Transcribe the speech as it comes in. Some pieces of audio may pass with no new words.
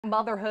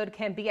Motherhood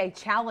can be a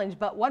challenge,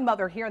 but one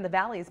mother here in the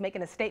Valley is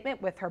making a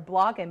statement with her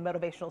blog and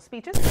motivational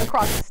speeches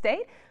across the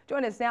state.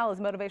 Join us now as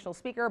motivational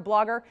speaker,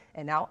 blogger,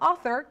 and now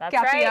author,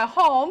 Katia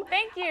Holm.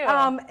 Thank you.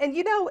 And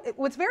you know,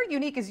 what's very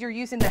unique is you're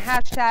using the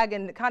hashtag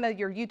and kind of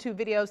your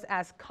YouTube videos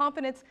as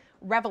confidence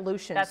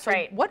revolution. That's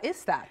right. What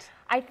is that?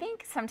 I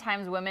think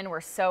sometimes women were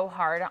so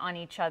hard on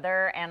each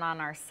other and on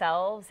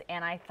ourselves,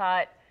 and I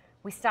thought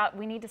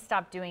we need to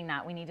stop doing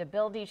that. We need to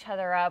build each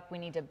other up. We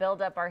need to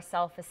build up our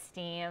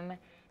self-esteem.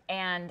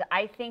 And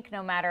I think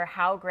no matter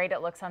how great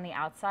it looks on the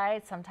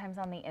outside, sometimes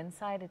on the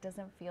inside it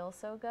doesn't feel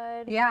so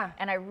good. Yeah.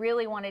 And I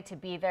really wanted to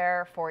be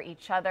there for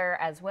each other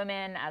as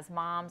women, as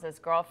moms, as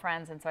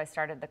girlfriends, and so I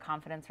started the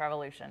Confidence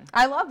Revolution.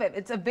 I love it.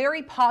 It's a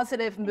very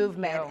positive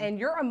movement, and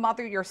you're a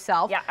mother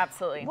yourself. Yeah,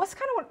 absolutely. What's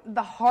kind of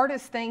the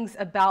hardest things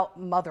about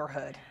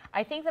motherhood?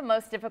 I think the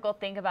most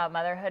difficult thing about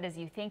motherhood is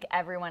you think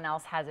everyone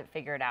else has it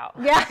figured out.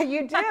 Yeah,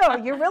 you do.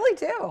 You really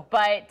do.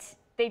 But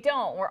they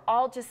don't. We're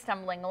all just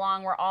stumbling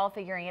along. We're all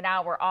figuring it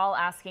out. We're all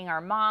asking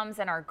our moms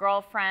and our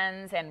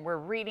girlfriends, and we're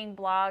reading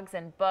blogs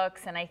and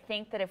books. And I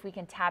think that if we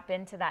can tap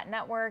into that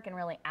network and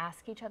really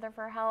ask each other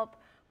for help,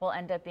 we'll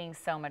end up being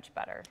so much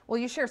better. Well,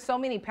 you share so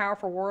many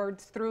powerful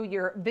words through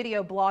your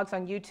video blogs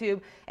on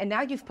YouTube, and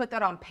now you've put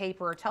that on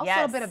paper. Tell us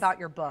a little bit about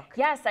your book.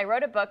 Yes, I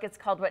wrote a book. It's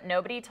called What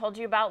Nobody Told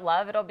You About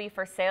Love. It'll be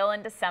for sale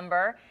in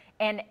December.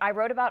 And I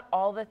wrote about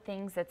all the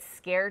things that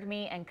scared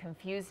me and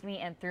confused me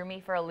and threw me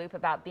for a loop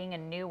about being a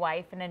new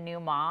wife and a new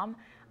mom.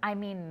 I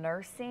mean,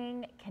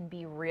 nursing can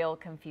be real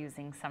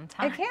confusing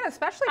sometimes. It can,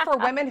 especially for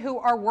women who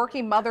are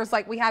working mothers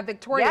like we have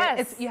Victoria.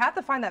 Yes. You have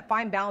to find that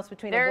fine balance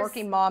between a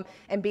working mom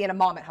and being a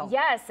mom at home.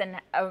 Yes, and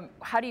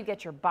how do you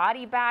get your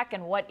body back,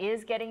 and what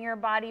is getting your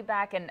body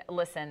back? And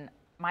listen,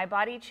 my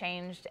body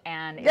changed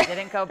and it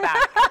didn't go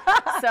back.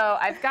 So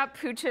I've got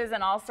pooches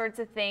and all sorts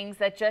of things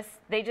that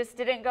they just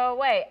didn't go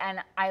away. And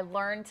I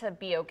learned to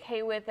be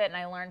okay with it, and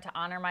I learned to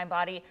honor my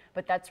body,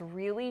 but that's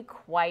really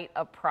quite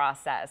a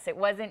process. It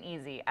wasn't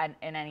easy in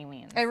any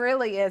means. It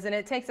really is, and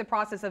it takes a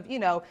process of, you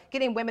know,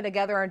 getting women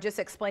together and just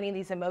explaining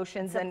these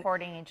emotions.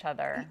 Supporting each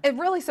other. And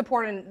really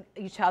supporting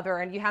each other,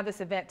 and you have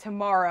this event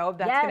tomorrow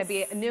that's going to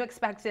be a new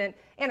expectant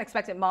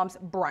moms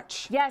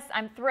brunch. Yes,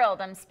 I'm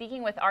thrilled. I'm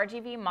speaking with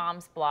RGV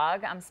Moms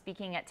blog. I'm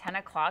speaking at 10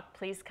 o'clock.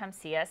 Please come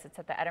see us. It's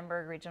at the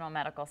Edinburgh Regional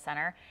Medical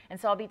Center. And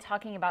so I'll be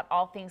talking about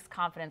all things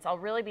confidence. I'll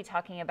really be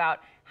talking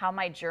about how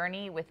my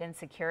journey with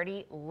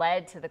insecurity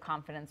led to the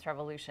confidence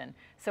revolution.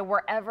 So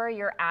wherever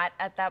you're at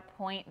that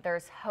point,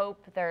 there's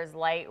hope, there's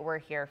light. We're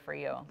here for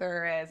you.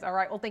 There is. All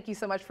right. Well, thank you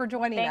so much for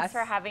joining us. Thanks for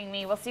having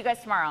me. We'll see you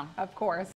guys tomorrow. Of course.